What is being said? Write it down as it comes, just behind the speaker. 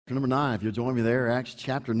chapter number 9. If you'll join me there, Acts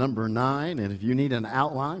chapter number 9. And if you need an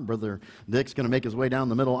outline, Brother Dick's going to make his way down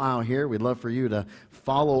the middle aisle here. We'd love for you to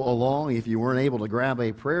follow along. If you weren't able to grab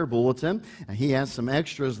a prayer bulletin, he has some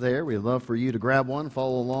extras there. We'd love for you to grab one,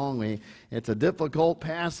 follow along. It's a difficult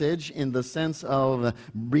passage in the sense of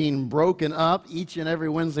being broken up each and every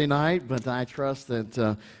Wednesday night, but I trust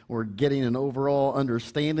that we're getting an overall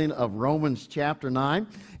understanding of Romans chapter 9.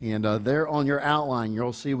 And there on your outline,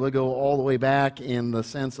 you'll see we'll go all the way back in the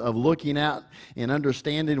sense of looking at and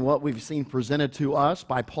understanding what we've seen presented to us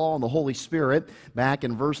by Paul and the Holy Spirit back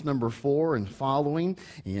in verse number 4 and following.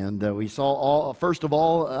 And we saw, first of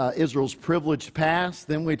all, Israel's privileged past.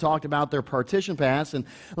 Then we talked about their partition past. And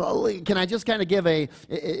can I just kind of give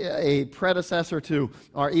a predecessor to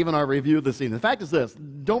our review this evening? The fact is this: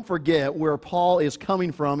 don't forget where Paul is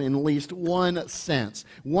coming from in at least one sense.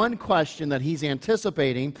 One question that he's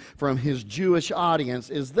anticipating from his Jewish audience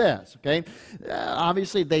is this, okay?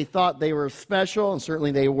 Obviously, they thought they were special, and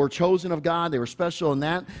certainly they were chosen of God. They were special in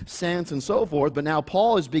that sense and so forth. But now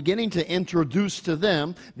Paul is beginning to introduce to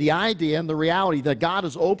them the idea and the reality that God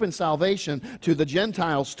has opened salvation to the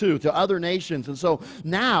Gentiles too, to other nations. And so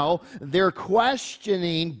now they're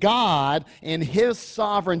questioning God and His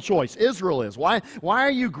sovereign choice. Israel is. Why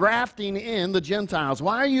are you grafting in the Gentiles?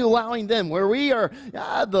 Why are you allowing them, where we are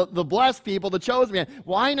the blessed people, the chosen man?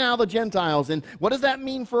 Why now the Gentiles? And what does that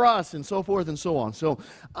mean for us? And so forth and so on. So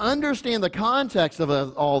understand the context of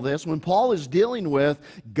all this when Paul is dealing with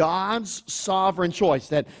God's sovereign choice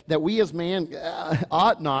that we as man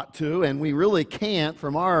ought not to, and we really can't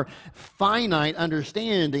from our finite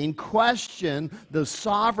understanding, question the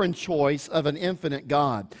sovereign choice of an infinite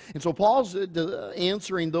God. And so Paul's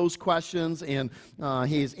answering those questions, and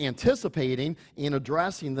he's anticipating in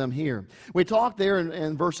addressing them here. We talked there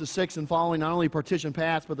in verses 6 and following not only partition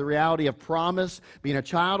past, but the reality of promise, being a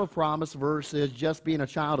child of promise versus just being a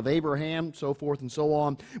child of Abraham, so forth and so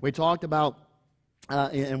on. We talked about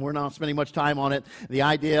and we're not spending much time on it, the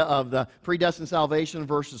idea of the predestined salvation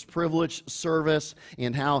versus privileged service,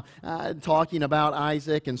 and how talking about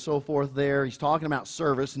Isaac and so forth there, he's talking about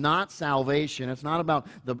service, not salvation. It's not about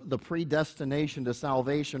the predestination to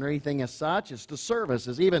salvation or anything as such. It's the service,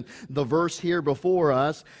 as even the verse here before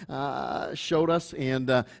us showed us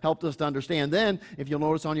and helped us to understand. Then, if you'll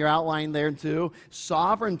notice on your outline there too,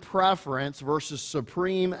 sovereign preference versus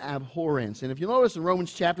supreme abhorrence. And if you notice in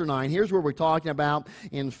Romans chapter 9, here's where we're talking about.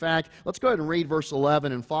 In fact, let's go ahead and read verse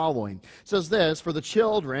 11 and following. It says this: for the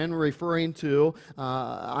children, referring to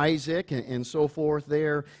Isaac and so forth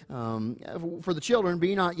there, for the children,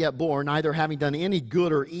 be not yet born, neither having done any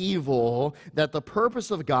good or evil, that the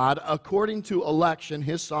purpose of God, according to election,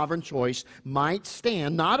 His sovereign choice, might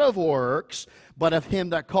stand, not of works, but of Him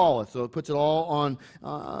that calleth. So it puts it all on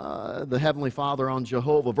the Heavenly Father, on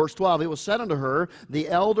Jehovah. Verse 12, it was said unto her, the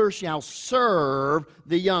elder shall serve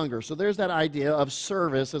the younger. So there's that idea of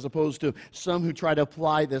service as opposed to some who try to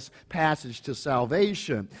apply this passage to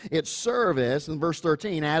salvation. It's service. In verse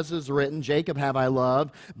 13, as is written, Jacob have I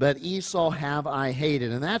loved, but Esau have I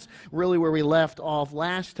hated. And that's really where we left off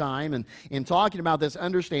last time. And in talking about this,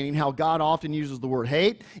 understanding how God often uses the word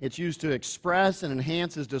hate. It's used to express and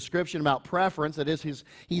enhance His description about preference. That is,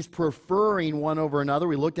 he's preferring one over another.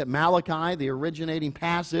 We looked at Malachi, the originating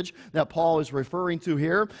passage that Paul is referring to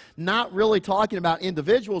here. Not really talking about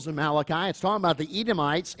individuals in Malachi. It's talking about the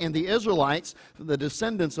Edomites and the Israelites, the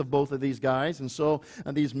descendants of both of these guys, and so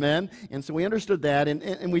these men. And so we understood that.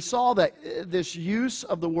 And we saw that this use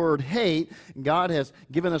of the word hate, God has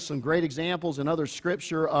given us some great examples in other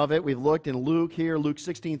scripture of it. We've looked in Luke here, Luke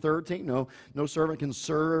 16:13. No servant can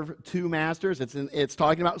serve two masters. It's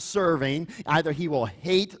talking about serving. Either he will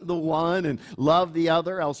hate the one and love the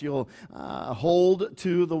other, else you'll hold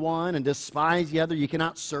to the one and despise the other. You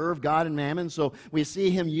cannot serve God and mammon. So we see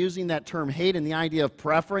him using that term hate and the idea of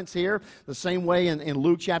preference here. The same way in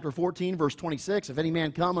Luke chapter 14, verse 26, if any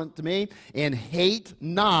man come unto me and hate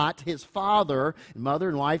not his father and mother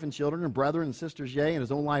and wife and children and brethren and sisters, yea, and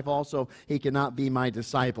his own life also, he cannot be my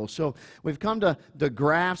disciple. So we've come to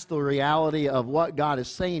grasp the reality of what God is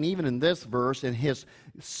saying even in this verse, and His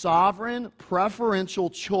sovereign preferential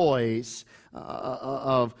choice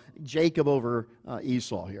of Jacob over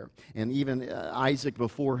Esau here, and even Isaac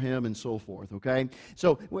before him and so forth, okay?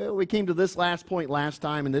 So we came to this last point last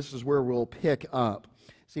time, and this is where we'll pick up.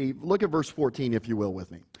 See, look at verse 14, if you will,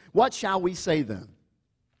 with me. What shall we say then?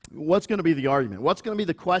 What's going to be the argument? What's going to be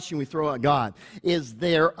the question we throw at God? Is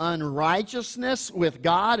there unrighteousness with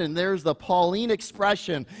God? And there's the Pauline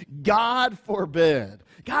expression, God forbid.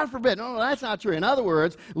 God forbid. No, that's not true. In other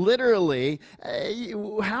words, literally,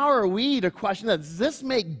 how are we to question that? Does this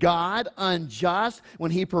make God unjust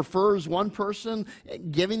when he prefers one person,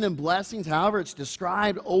 giving them blessings, however it's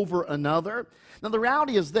described, over another? Now, the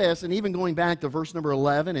reality is this, and even going back to verse number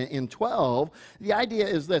 11 and 12, the idea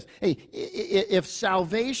is this. Hey, if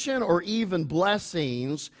salvation or even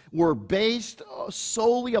blessings were based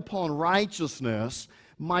solely upon righteousness,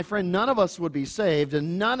 my friend, none of us would be saved,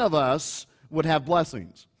 and none of us would have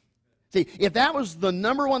blessings. See, if that was the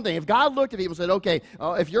number one thing, if God looked at people and said, okay,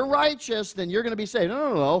 if you're righteous, then you're going to be saved.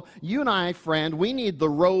 No. You and I, friend, we need the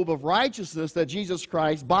robe of righteousness that Jesus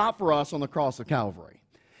Christ bought for us on the cross of Calvary.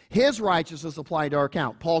 His righteousness applied to our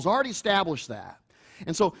account. Paul's already established that.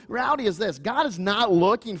 And so reality is this. God is not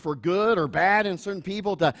looking for good or bad in certain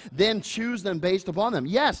people to then choose them based upon them.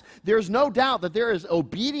 Yes, there's no doubt that there is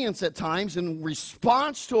obedience at times. In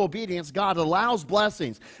response to obedience, God allows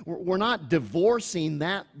blessings. We're not divorcing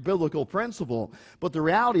that biblical principle. But the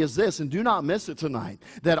reality is this, and do not miss it tonight,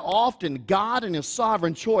 that often God in his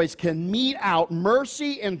sovereign choice can mete out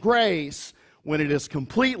mercy and grace when it is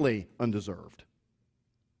completely undeserved.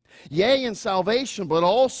 Yea, in salvation, but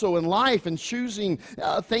also in life, and choosing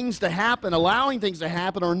things to happen, allowing things to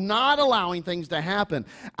happen, or not allowing things to happen.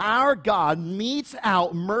 Our God metes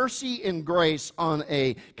out mercy and grace on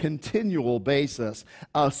a continual basis,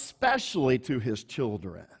 especially to his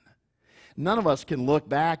children. None of us can look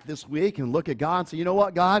back this week and look at God and say, you know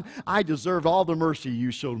what, God, I deserve all the mercy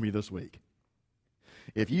you showed me this week.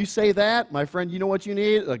 If you say that, my friend, you know what you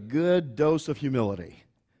need? A good dose of humility.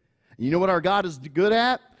 You know what our God is good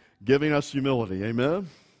at? Giving us humility, amen?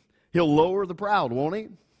 He'll lower the proud, won't he?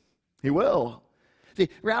 He will. See,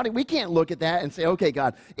 reality, we can't look at that and say, okay,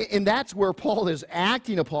 God, and that's where Paul is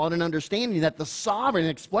acting upon and understanding that the sovereign,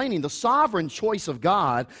 explaining the sovereign choice of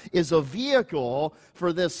God is a vehicle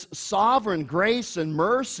for this sovereign grace and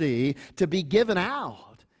mercy to be given out.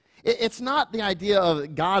 It's not the idea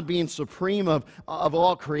of God being supreme of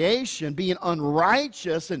all creation, being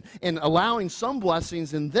unrighteous and allowing some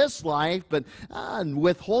blessings in this life, but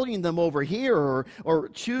withholding them over here or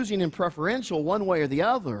choosing in preferential one way or the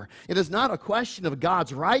other. It is not a question of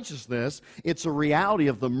God's righteousness. It's a reality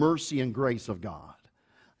of the mercy and grace of God.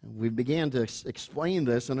 We began to explain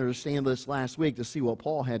this and understand this last week to see what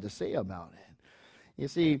Paul had to say about it. You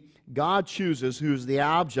see, God chooses who's the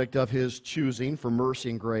object of his choosing for mercy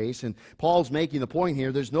and grace. And Paul's making the point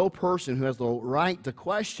here, there's no person who has the right to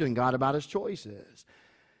question God about his choices.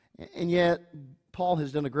 And yet, Paul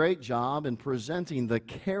has done a great job in presenting the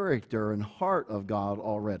character and heart of God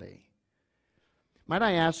already. Might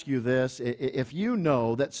I ask you this? If you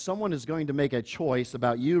know that someone is going to make a choice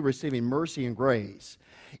about you receiving mercy and grace,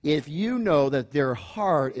 if you know that their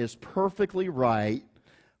heart is perfectly right,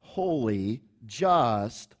 holy,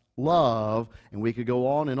 just, love, and we could go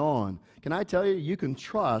on, can I tell you, you can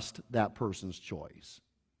trust that person's choice.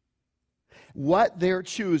 What they're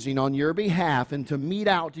choosing on your behalf and to mete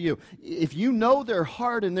out to you. If you know their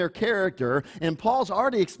heart and their character, and Paul's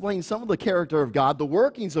already explained some of the character of God, the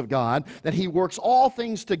workings of God, that he works all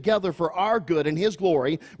things together for our good and his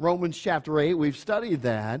glory, Romans chapter 8, we've studied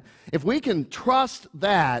that. If we can trust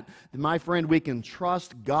that, then my friend, we can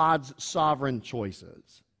trust God's sovereign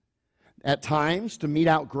choices. At times to mete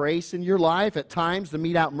out grace in your life, at times to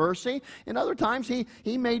mete out mercy, and other times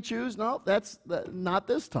he may choose, no, that's not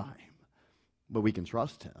this time. But we can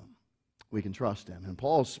trust him. We can trust him. And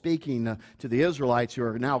Paul's speaking to the Israelites who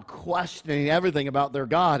are now questioning everything about their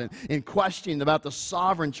God and questioning about the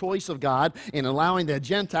sovereign choice of God and allowing the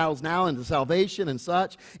Gentiles now into salvation and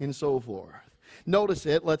such and so forth. Notice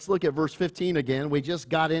it. Let's look at verse 15 again. We just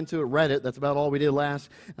got into it, read it. That's about all we did last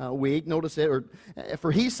week. Notice it.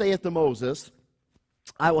 For he saith to Moses,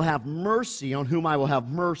 I will have mercy on whom I will have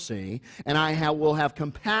mercy, and will have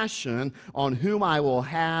compassion on whom I will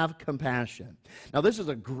have compassion. Now, this is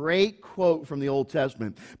a great quote from the Old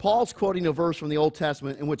Testament. Paul's quoting a verse from the Old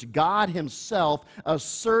Testament in which God himself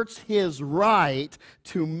asserts his right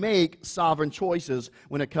to make sovereign choices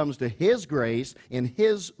when it comes to his grace and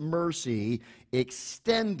his mercy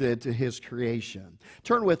extended to his creation.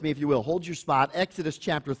 Turn with me, if you will. Hold your spot. Exodus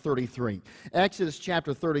chapter 33. Exodus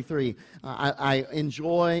chapter 33. I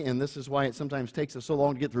enjoy, and this is why it sometimes takes us so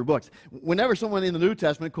long to get through books. Whenever someone in the New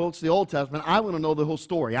Testament quotes the Old Testament, I want to know the whole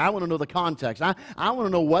story. I want to know the context. I want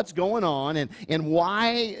to know what's going on and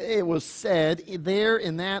why it was said there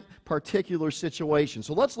in that particular situation.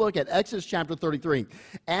 So let's look at Exodus chapter 33.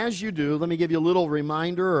 As you do, let me give you a little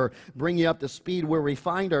reminder or bring you up to speed where we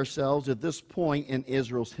find ourselves at this point in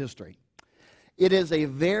Israel's history. It is a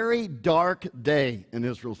very dark day in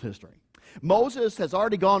Israel's history. Moses has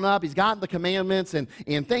already gone up. He's gotten the commandments, and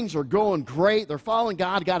things are going great. They're following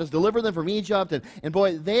God. God has delivered them from Egypt. And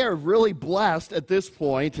boy, they are really blessed at this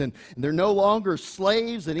point. And they're no longer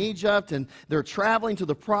slaves in Egypt, and they're traveling to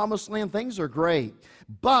the promised land. Things are great.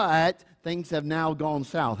 But things have now gone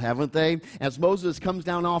south, haven't they? As Moses comes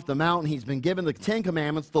down off the mountain, he's been given the 10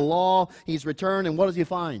 Commandments, the law, he's returned, and what does he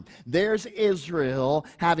find? There's Israel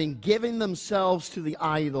having given themselves to the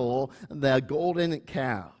idol, the golden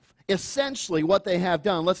calf. Essentially, what they have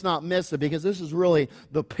done, let's not miss it, because this is really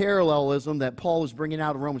the parallelism that Paul is bringing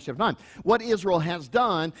out in Romans chapter 9. What Israel has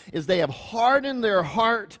done is they have hardened their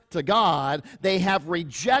heart to God. They have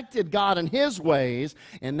rejected God and His ways,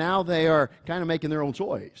 and now they are kind of making their own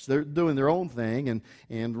choice. They're doing their own thing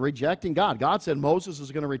and rejecting God. God said Moses is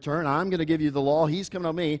going to return. I'm going to give you the law. He's coming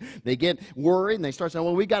to me. They get worried, and they start saying,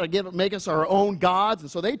 well, we got to make us our own gods. And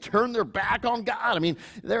so they turn their back on God. I mean,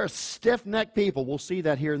 they're a stiff-necked people. We'll see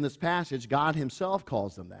that here in this passage. God Himself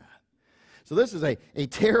calls them that. So this is a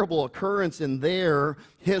terrible occurrence in their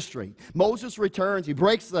history. Moses returns. He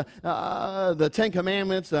breaks the 10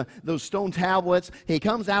 Commandments, those stone tablets. He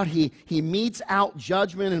comes out. He metes out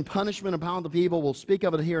judgment and punishment upon the people. We'll speak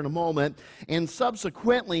of it here in a moment. And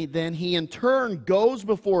subsequently, then, he in turn goes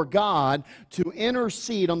before God to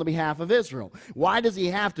intercede on the behalf of Israel. Why does he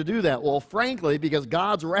have to do that? Well, frankly, because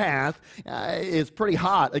God's wrath is pretty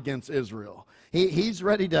hot against Israel. He's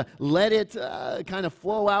ready to let it kind of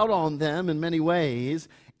flow out on them in many ways.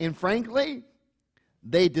 And frankly,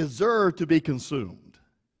 they deserve to be consumed.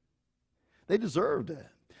 They deserved it.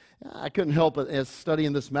 I couldn't help it as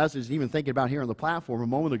studying this message, even thinking about here on the platform a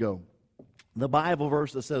moment ago. The Bible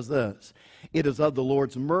verse that says this, it is of the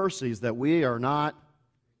Lord's mercies that we are not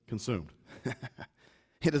consumed.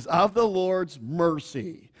 It is of the Lord's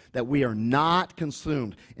mercy that we are not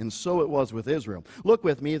consumed. And so it was with Israel. Look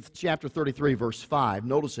with me at chapter 33, verse 5.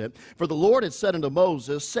 Notice it. For the Lord had said unto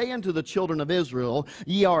Moses, say unto the children of Israel,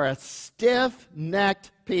 ye are a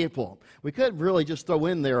stiff-necked people. We could really just throw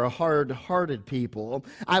in there a hard-hearted people.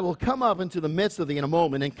 I will come up into the midst of thee in a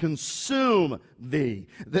moment and consume thee.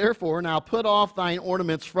 Therefore, now put off thine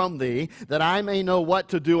ornaments from thee, that I may know what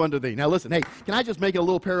to do unto thee. Now listen, hey, can I just make it a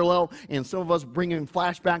little parallel? And some of us bringing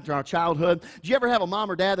flashback to our childhood. Did you ever have a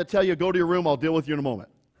mom or dad that tell you, go to your room, I'll deal with you in a moment?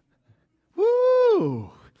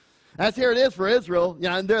 Woo! That's here it is for Israel. You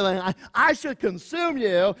know, and they're like, I should consume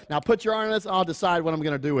you. Now put your arm on this, I'll decide what I'm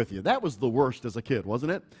going to do with you. That was the worst as a kid,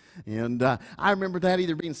 wasn't it? And I remember that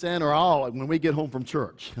either being said or, when we get home from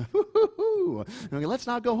church. Let's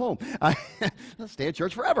not go home. Let's stay at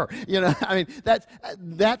church forever. You know, I mean,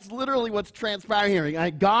 that's literally what's transpiring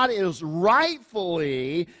here. God is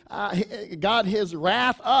rightfully, got His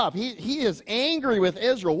wrath up. He is angry with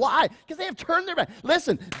Israel. Why? Because they have turned their back.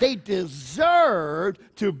 Listen, they deserved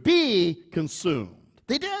to be consumed.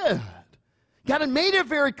 They did. God had made it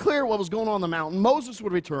very clear what was going on the mountain. Moses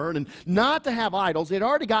would return and not to have idols. They'd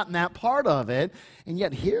already gotten that part of it. And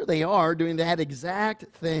yet here they are doing that exact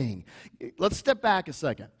thing. Let's step back a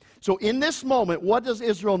second. So in this moment, what does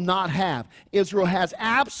Israel not have? Israel has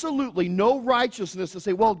absolutely no righteousness to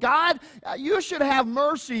say, well, God, you should have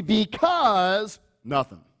mercy because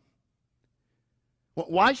nothing.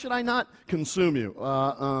 Why should I not consume you?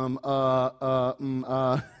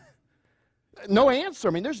 No answer.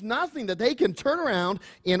 I mean, there's nothing that they can turn around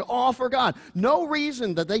and offer God. No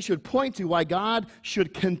reason that they should point to why God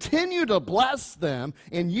should continue to bless them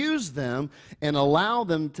and use them and allow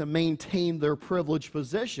them to maintain their privileged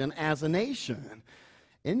position as a nation.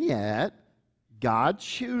 And yet, God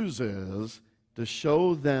chooses to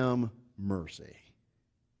show them mercy.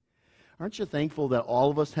 Aren't you thankful that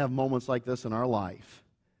all of us have moments like this in our life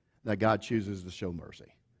that God chooses to show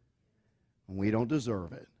mercy? And we don't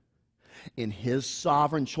deserve it. In His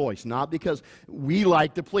sovereign choice, not because we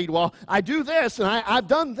like to plead, well, I do this, and I've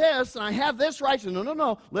done this, and I have this righteousness.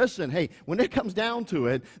 No. Listen, hey, when it comes down to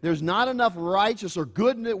it, there's not enough righteous or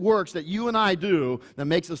good works that you and I do that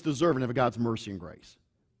makes us deserving of God's mercy and grace.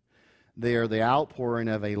 They are the outpouring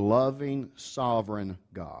of a loving, sovereign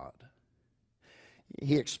God.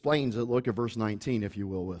 He explains it. Look at verse 19, if you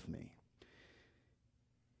will, with me.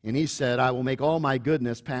 And he said, I will make all my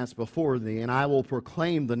goodness pass before thee, and I will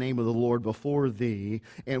proclaim the name of the Lord before thee,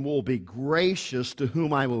 and will be gracious to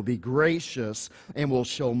whom I will be gracious, and will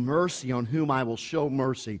show mercy on whom I will show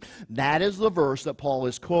mercy. That is the verse that Paul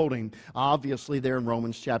is quoting, obviously there in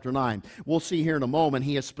Romans chapter 9. We'll see here in a moment,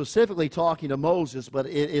 he is specifically talking to Moses, but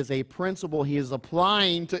it is a principle he is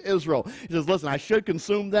applying to Israel. He says, listen, I should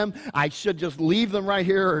consume them. I should just leave them right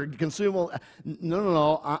here or consume them.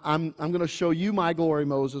 No. I'm going to show you my glory,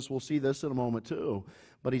 Moses. We'll see this in a moment too.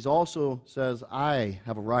 But he also says, I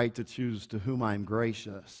have a right to choose to whom I am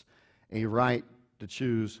gracious a right to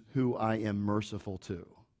choose who I am merciful to.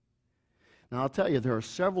 Now, I'll tell you, there are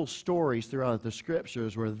several stories throughout the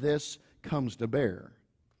Scriptures where this comes to bear.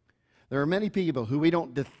 There are many people who we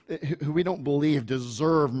don't believe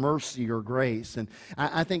deserve mercy or grace. And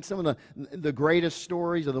I think some of the greatest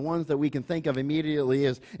stories are the ones that we can think of immediately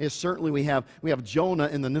is certainly we have Jonah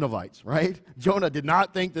and the Ninevites, right? Jonah did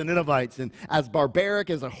not think the Ninevites, and as barbaric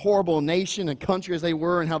as a horrible nation and country as they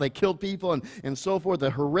were and how they killed people and so forth,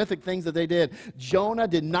 the horrific things that they did, Jonah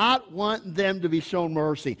did not want them to be shown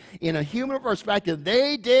mercy. In a human perspective,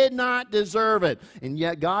 they did not deserve it. And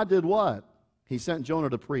yet God did what? He sent Jonah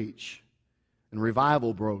to preach, and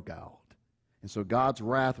revival broke out. And so God's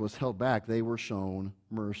wrath was held back. They were shown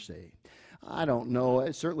mercy. I don't know.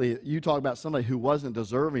 Certainly, you talk about somebody who wasn't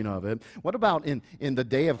deserving of it. What about in the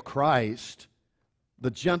day of Christ, the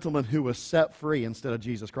gentleman who was set free instead of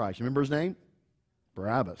Jesus Christ? You remember his name?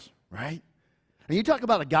 Barabbas, right? And you talk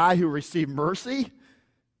about a guy who received mercy,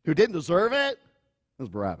 who didn't deserve it? It was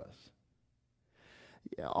Barabbas.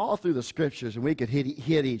 Yeah, all through the Scriptures, and we could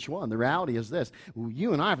hit each one. The reality is this.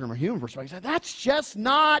 You and I, from a human perspective, say, that's just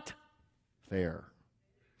not fair.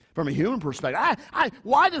 From a human perspective,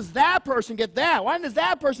 why does that person get that? Why does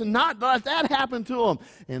that person not let that happen to them?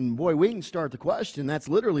 And boy, we can start the question. That's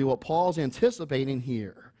literally what Paul's anticipating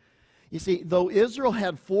here. You see, though Israel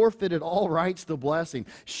had forfeited all rights to blessing,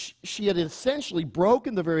 she had essentially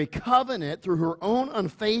broken the very covenant through her own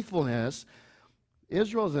unfaithfulness.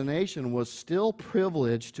 Israel as a nation was still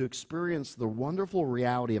privileged to experience the wonderful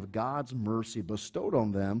reality of God's mercy bestowed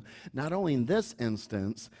on them, not only in this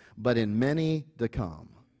instance, but in many to come.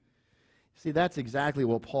 See, that's exactly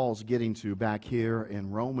what Paul's getting to back here in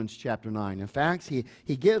Romans chapter 9. In fact, he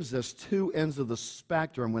gives us two ends of the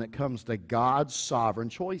spectrum when it comes to God's sovereign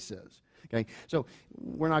choices. Okay, so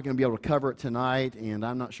we're not going to be able to cover it tonight, and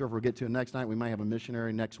I'm not sure if we'll get to it next night. We might have a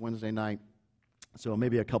missionary next Wednesday night. So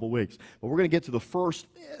maybe a couple weeks. But we're going to get to the first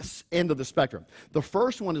end of the spectrum. The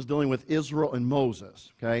first one is dealing with Israel and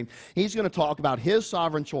Moses. Okay, he's going to talk about his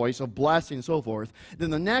sovereign choice of blessing and so forth. Then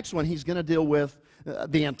the next one, he's going to deal with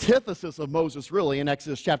the antithesis of Moses, really, in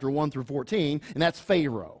Exodus chapter 1 through 14, and that's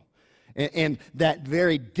Pharaoh. And that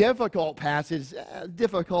very difficult passage,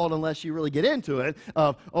 difficult unless you really get into it,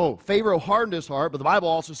 of, Pharaoh hardened his heart, but the Bible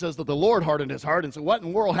also says that the Lord hardened his heart, and so what in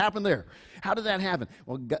the world happened there? How did that happen?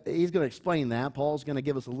 Well, he's going to explain that. Paul's going to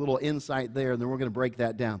give us a little insight there, and then we're going to break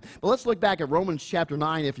that down. But let's look back at Romans chapter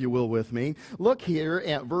 9, if you will, with me. Look here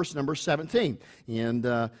at verse number 17,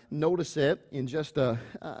 and notice it in just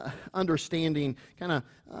understanding, kind of,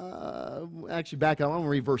 actually back up. I'm going to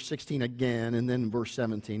read verse 16 again, and then verse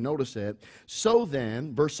 17. Notice it. So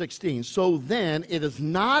then, verse 16, so then it is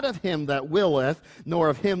not of him that willeth, nor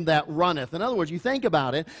of him that runneth. In other words, you think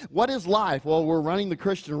about it, what is life? Well, we're running the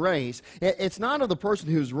Christian race. It's not of the person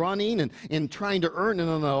who's running and trying to earn it.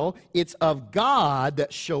 No. It's of God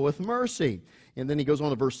that showeth mercy. And then he goes on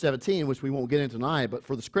to verse 17, which we won't get into tonight. But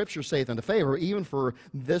for the Scripture saith unto Pharaoh, even for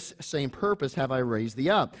this same purpose have I raised thee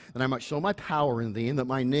up, that I might show my power in thee, and that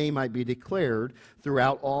my name might be declared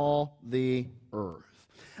throughout all the earth.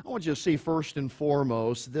 I want you to see first and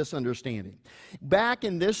foremost this understanding. Back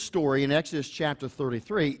in this story in Exodus chapter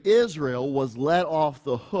 33, Israel was let off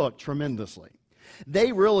the hook tremendously.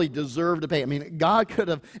 They really deserve to pay. I mean, God could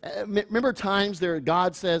have, remember times there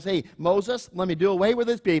God says, hey, Moses, let me do away with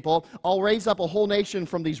this people. I'll raise up a whole nation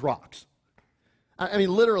from these rocks. I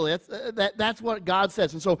mean, literally, that's what God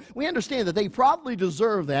says. And so we understand that they probably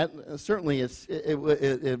deserve that. Certainly, it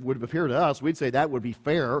would appear to us, we'd say that would be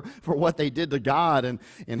fair for what they did to God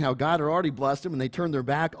and how God had already blessed them, and they turned their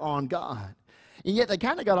back on God. And yet they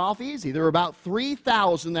kind of got off easy. There were about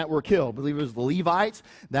 3,000 that were killed. I believe it was the Levites.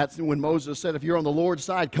 That's when Moses said, if you're on the Lord's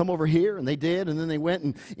side, come over here. And they did. And then they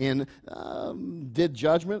went and did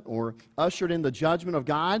judgment, or ushered in the judgment of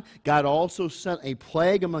God. God also sent a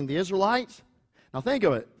plague among the Israelites. Now think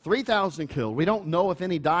of it, 3,000 killed. We don't know if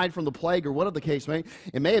any died from the plague or whatever the case may be.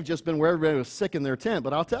 It may have just been where everybody was sick in their tent.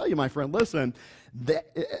 But I'll tell you, my friend, listen,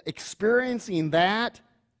 experiencing that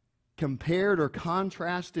compared or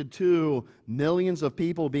contrasted to millions of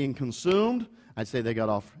people being consumed, I'd say they got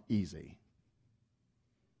off easy.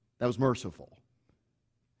 That was merciful.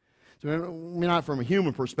 So we're not from a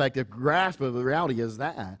human perspective grasp, but the reality is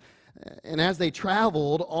that. And as they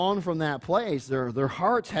traveled on from that place, their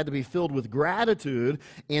hearts had to be filled with gratitude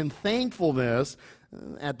and thankfulness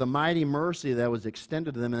at the mighty mercy that was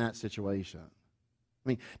extended to them in that situation. I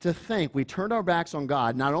mean, to think we turned our backs on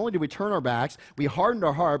God. Not only did we turn our backs, we hardened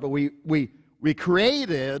our heart, but we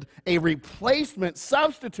created a replacement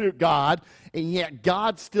substitute God, and yet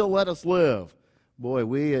God still let us live. Boy,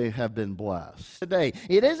 we have been blessed today.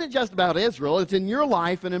 It isn't just about Israel. It's in your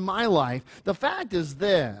life and in my life. The fact is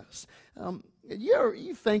this.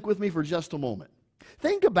 You think with me for just a moment.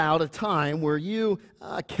 Think about a time where you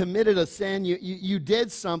committed a sin. You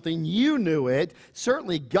did something. You knew it.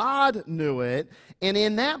 Certainly God knew it. And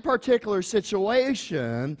in that particular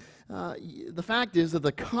situation, the fact is that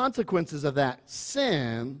the consequences of that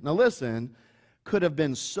sin, now listen, could have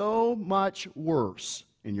been so much worse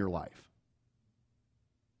in your life.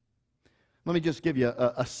 Let me just give you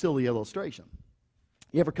a silly illustration.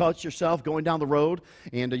 You ever catch yourself going down the road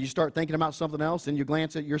and you start thinking about something else and you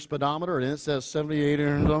glance at your speedometer and it says 78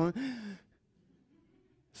 or something?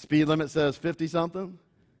 Speed limit says 50-something?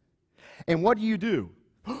 And what do?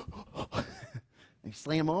 You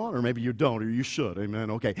slam on, or maybe you don't, or you should. Amen.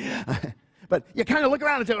 Okay. But you kind of look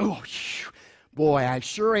around and say, oh, boy, I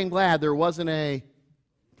sure am glad there wasn't a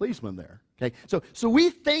policeman there. Okay, so we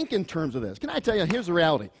think in terms of this. Can I tell you, here's the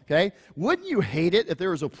reality, okay? Wouldn't you hate it if there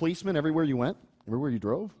was a policeman everywhere you went, everywhere you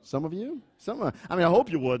drove? Some of you? I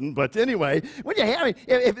hope you wouldn't, but anyway, wouldn't you?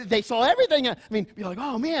 If they saw everything, be like,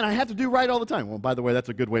 oh man, I have to do right all the time. Well, by the way, that's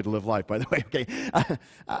a good way to live life, by the way, okay?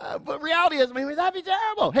 But reality is, that'd be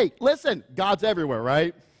terrible. Hey, listen, God's everywhere,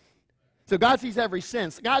 right? So God sees every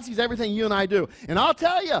sin. God sees everything you and I do. And I'll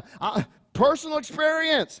tell you, personal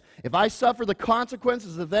experience. If I suffer the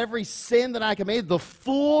consequences of every sin that I commit, the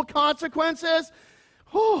full consequences,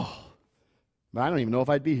 but I don't even know if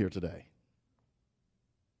I'd be here today.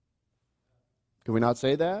 Can we not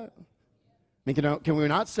say that? Can we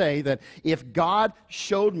not say that if God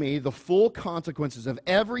showed me the full consequences of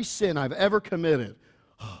every sin I've ever committed,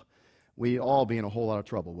 we'd all be in a whole lot of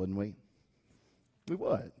trouble, wouldn't we? We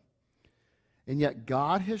would. And yet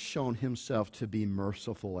God has shown himself to be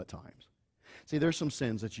merciful at times. See, there's some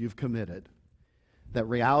sins that you've committed. That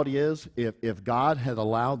reality is, if God had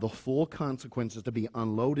allowed the full consequences to be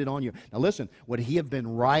unloaded on you. Now listen, would he have been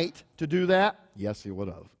right to do that? Yes, he would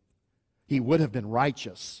have. He would have been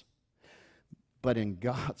righteous. But in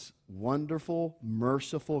God's wonderful,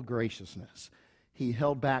 merciful graciousness, he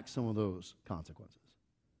held back some of those consequences.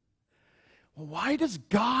 Well, why does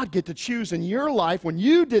God get to choose in your life when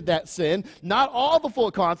you did that sin, not all the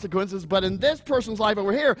full consequences, but in this person's life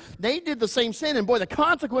over here, they did the same sin, and boy, the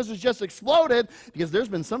consequences just exploded, because there's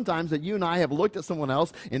been some times that you and I have looked at someone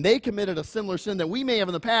else, and they committed a similar sin that we may have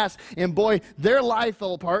in the past, and boy, their life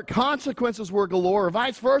fell apart, consequences were galore, or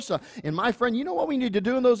vice versa. And my friend, you know what we need to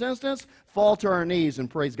do in those instances? Fall to our knees and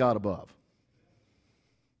praise God above.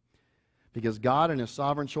 Because God, in his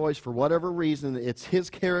sovereign choice, for whatever reason, it's his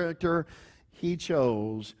character, he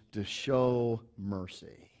chose to show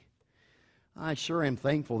mercy. I sure am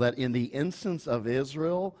thankful that in the instance of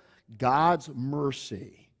Israel, God's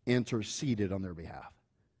mercy interceded on their behalf.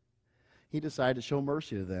 He decided to show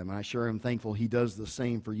mercy to them. And I sure am thankful he does the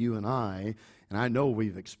same for you and I know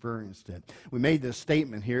we've experienced it. We made this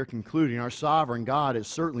statement here concluding, our sovereign God is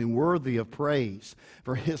certainly worthy of praise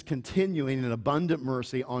for his continuing and abundant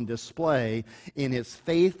mercy on display in his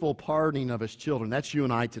faithful pardoning of his children. That's you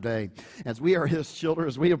and I today. As we are his children,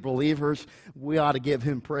 as we are believers, we ought to give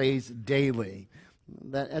him praise daily.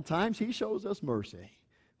 That at times he shows us mercy.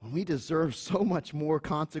 When we deserve so much more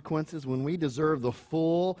consequences, when we deserve the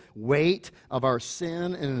full weight of our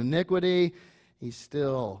sin and iniquity, he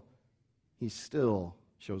still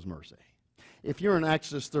shows mercy. If you're in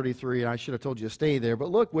Exodus 33, I should have told you to stay there, but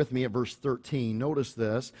look with me at verse 13. Notice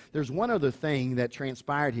this. There's one other thing that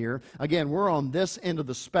transpired here. Again, we're on this end of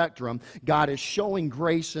the spectrum. God is showing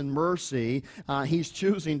grace and mercy. He's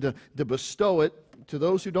choosing to bestow it to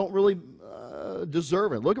those who don't really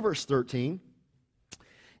deserve it. Look at verse 13.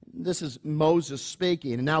 This is Moses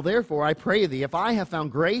speaking. And now therefore I pray thee, if I have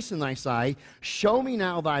found grace in thy sight, show me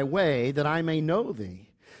now thy way, that I may know thee,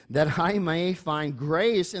 that I may find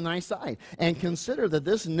grace in thy sight, and consider that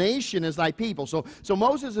this nation is thy people. So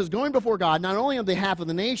Moses is going before God, not only on behalf of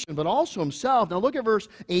the nation, but also himself. Now look at verse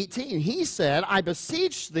 18. He said, I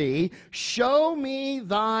beseech thee, show me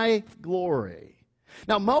thy glory.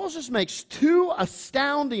 Now, Moses makes two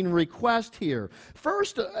astounding requests here.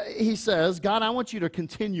 First, he says, God, I want you to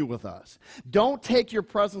continue with us. Don't take your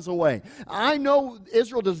presence away. I know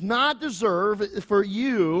Israel does not deserve for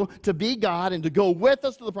you to be God and to go with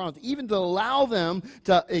us to the promise, even to allow them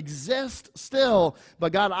to exist still.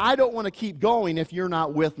 But God, I don't want to keep going if you're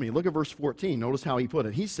not with me. Look at verse 14. Notice how he put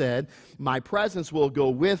it. He said, my presence will go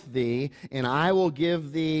with thee, and I will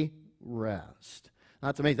give thee rest.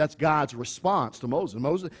 That's amazing. That's God's response to Moses.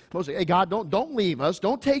 Moses, hey, God, don't leave us.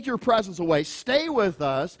 Don't take your presence away. Stay with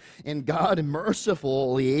us. And God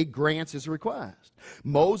mercifully grants his request.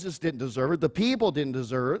 Moses didn't deserve it. The people didn't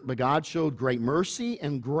deserve it. But God showed great mercy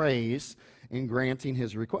and grace in granting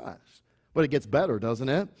his request. But it gets better, doesn't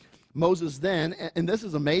it? Moses then, and this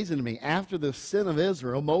is amazing to me, after the sin of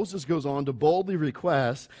Israel, Moses goes on to boldly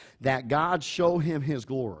request that God show him his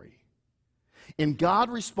glory. And God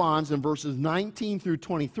responds in verses 19 through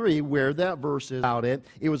 23, where that verse is about it.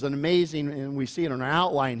 It was an amazing, and we see it in our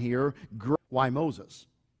outline here, why Moses?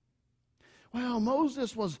 Well,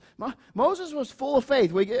 Moses was full of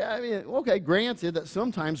faith. Okay, granted that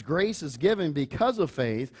sometimes grace is given because of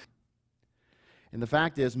faith. And the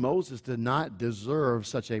fact is, Moses did not deserve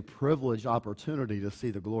such a privileged opportunity to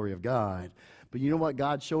see the glory of God. But you know what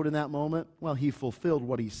God showed in that moment? Well, he fulfilled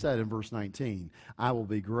what he said in verse 19. I will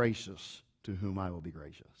be gracious to whom I will be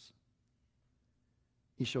gracious.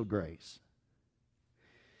 He showed grace.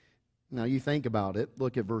 Now you think about it.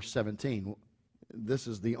 Look at verse 17. This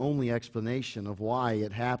is the only explanation of why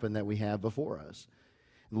it happened that we have before us.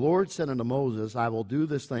 The Lord said unto Moses, I will do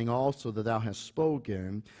this thing also that thou hast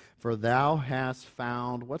spoken, for thou hast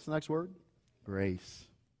found, what's the next word? Grace.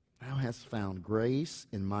 Thou hast found grace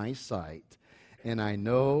in my sight, and I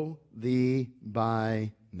know thee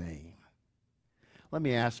by name. Let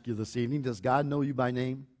me ask you this evening, does God know you by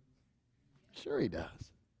name? Sure he does.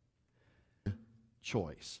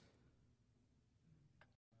 Choice.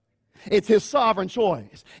 It's his sovereign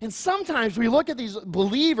choice. And sometimes we look at these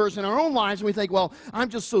believers in our own lives and we think, well, I'm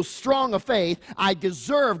just so strong of faith, I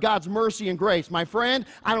deserve God's mercy and grace. My friend,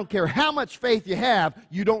 I don't care how much faith you have,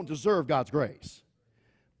 you don't deserve God's grace.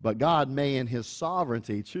 But God may in his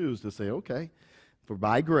sovereignty choose to say, okay, for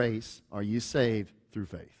by grace are you saved through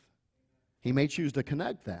faith. He may choose to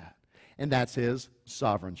connect that, and that's his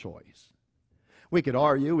sovereign choice. We could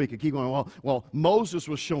argue, we could keep going, well, Moses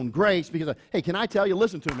was shown grace because, hey, can I tell you,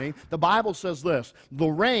 listen to me, the Bible says this, the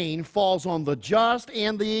rain falls on the just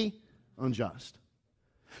and the unjust.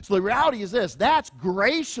 So the reality is this, that's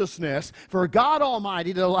graciousness for God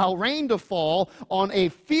Almighty to allow rain to fall on a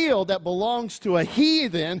field that belongs to a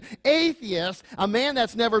heathen, atheist, a man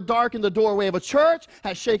that's never darkened the doorway of a church,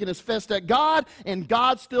 has shaken his fist at God, and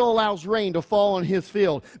God still allows rain to fall on his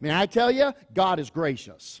field. May I tell you, God is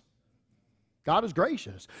gracious. God is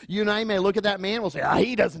gracious. You and I may look at that man and we'll say,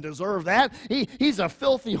 he doesn't deserve that. He's a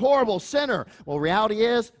filthy, horrible sinner. Well, reality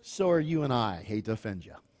is, so are you and I. Hate to offend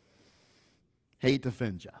you. Hate to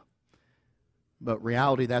offend you. But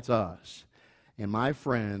reality, that's us. And my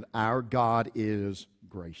friend, our God is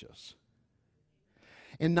gracious.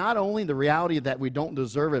 And not only the reality that we don't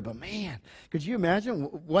deserve it, but man, could you imagine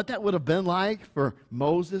what that would have been like for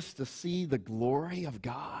Moses to see the glory of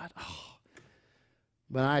God? Oh.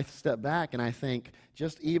 But I step back and I think,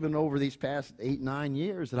 just even over these past 8-9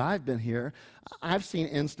 years that I've been here, I've seen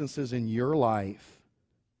instances in your life,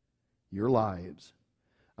 your lives,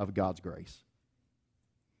 of God's grace.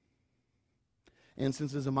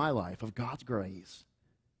 Instances in my life of God's grace.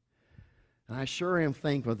 And I sure am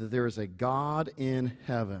thankful that there is a God in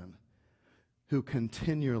heaven who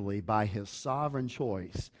continually, by his sovereign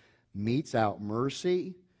choice, metes out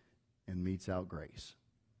mercy and metes out grace.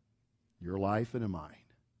 Your life and in mine.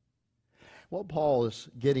 What Paul is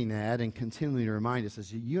getting at and continuing to remind us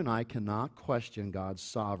is that you and I cannot question God's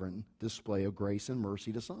sovereign display of grace and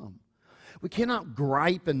mercy to some. We cannot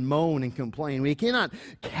gripe and moan and complain. We cannot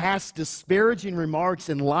cast disparaging remarks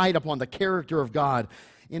and light upon the character of God.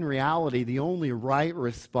 In reality, the only right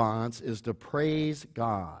response is to praise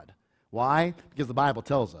God. Why? Because the Bible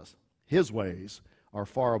tells us his ways are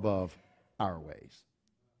far above our ways.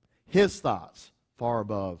 His thoughts far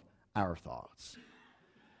above our thoughts.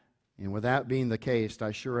 And with that being the case,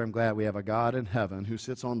 I sure am glad we have a God in heaven who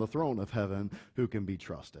sits on the throne of heaven who can be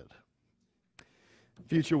trusted.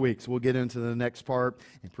 Future weeks, we'll get into the next part.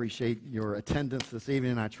 I appreciate your attendance this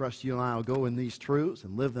evening. I trust you and I will go in these truths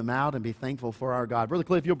and live them out and be thankful for our God. Brother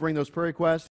Cliff, you'll bring those prayer requests.